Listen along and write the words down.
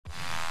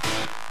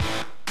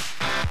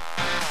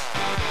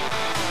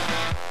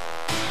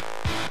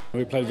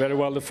We played very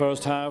well the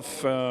first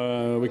half.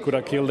 We could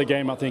have killed the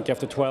game, I think,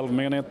 after 12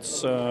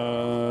 minutes.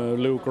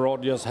 Luke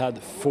Rodgers had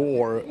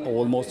 4,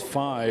 almost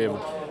 5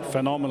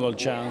 phenomenal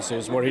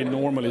chances where he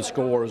normally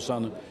scores,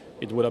 and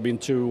it would have been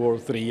 2 or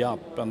 3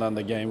 up, and then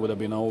the game would have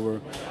been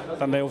over.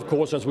 And then, of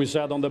course, as we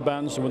said on the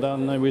bench,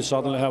 then we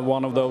suddenly have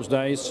one of those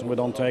days. We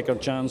don't take our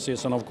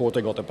chances, and of course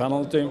they got a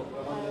penalty.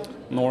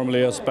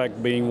 Normally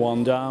expect being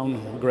 1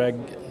 down. Greg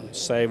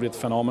saved it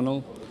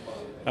phenomenal,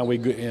 and we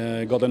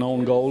got an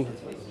own goal.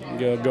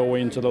 Go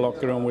into the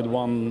locker room with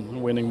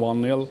winning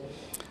 1-0.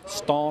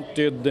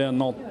 Started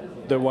not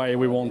the way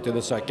we wanted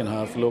the second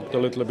half. Looked a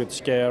little bit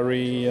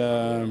scary.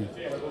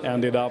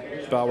 Ended up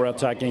our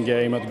attacking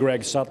game at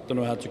Greg Sutton,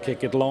 who had to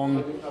kick it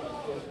long.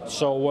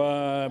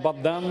 So,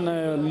 but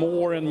then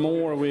more and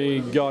more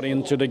we got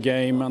into the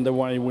game, and the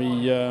way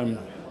we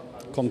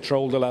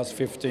controlled the last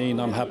 15,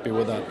 I'm happy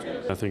with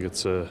that. I think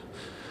it's a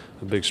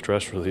big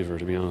stress reliever,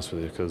 to be honest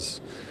with you, because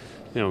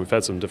we've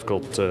had some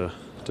difficult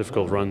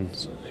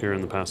runs here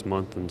in the past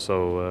month, and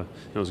so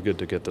it was good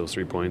to get those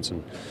 3 points.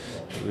 And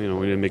we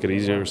didn't make it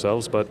easy on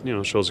ourselves, but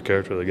it shows the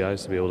character of the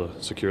guys to be able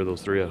to secure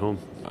those 3 at home.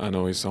 I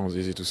know it sounds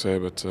easy to say,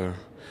 but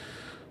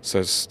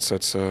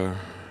sets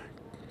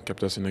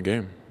kept us in the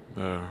game.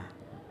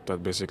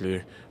 That's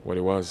basically what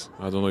it was.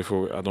 I don't know if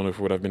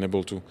we would have been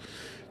able to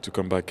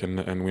come back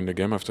and win the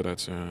game after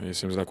that. It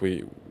seems like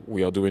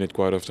we are doing it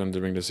quite often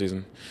during the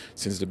season,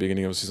 since the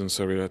beginning of the season.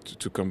 Sorry,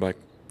 to come back.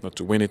 Not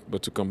to win it,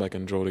 but to come back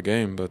and draw the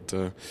game. But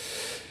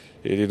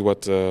he did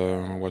what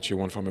you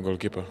want from a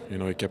goalkeeper.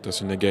 He kept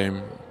us in the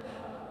game.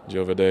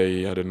 The other day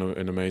he had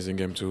an amazing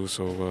game too.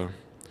 So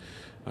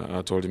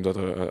I told him that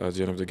at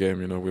the end of the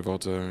game,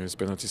 without his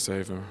penalty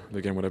save,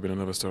 the game would have been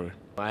another story.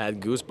 I had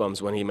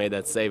goosebumps when he made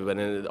that save,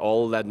 but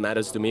all that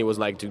matters to me was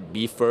like to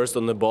be first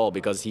on the ball,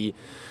 because we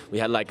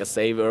had like a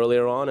save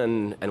earlier on,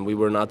 and we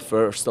were not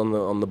first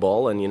on the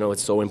ball, and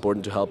it's so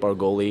important to help our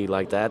goalie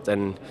like that,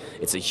 and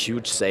it's a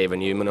huge save,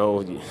 and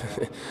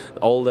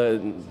all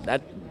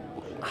that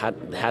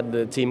had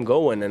the team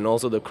going, and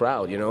also the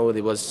crowd.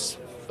 It was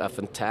a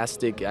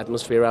fantastic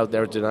atmosphere out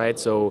there tonight,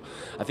 so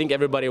I think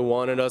everybody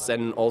wanted us,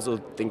 and also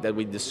think that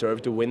we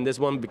deserve to win this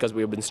one, because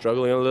we've been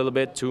struggling a little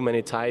bit, too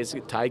many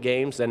tie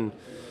games, and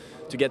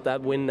to get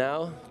that win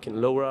now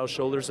can lower our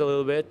shoulders a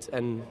little bit,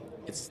 and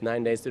it's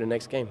 9 days to the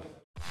next game.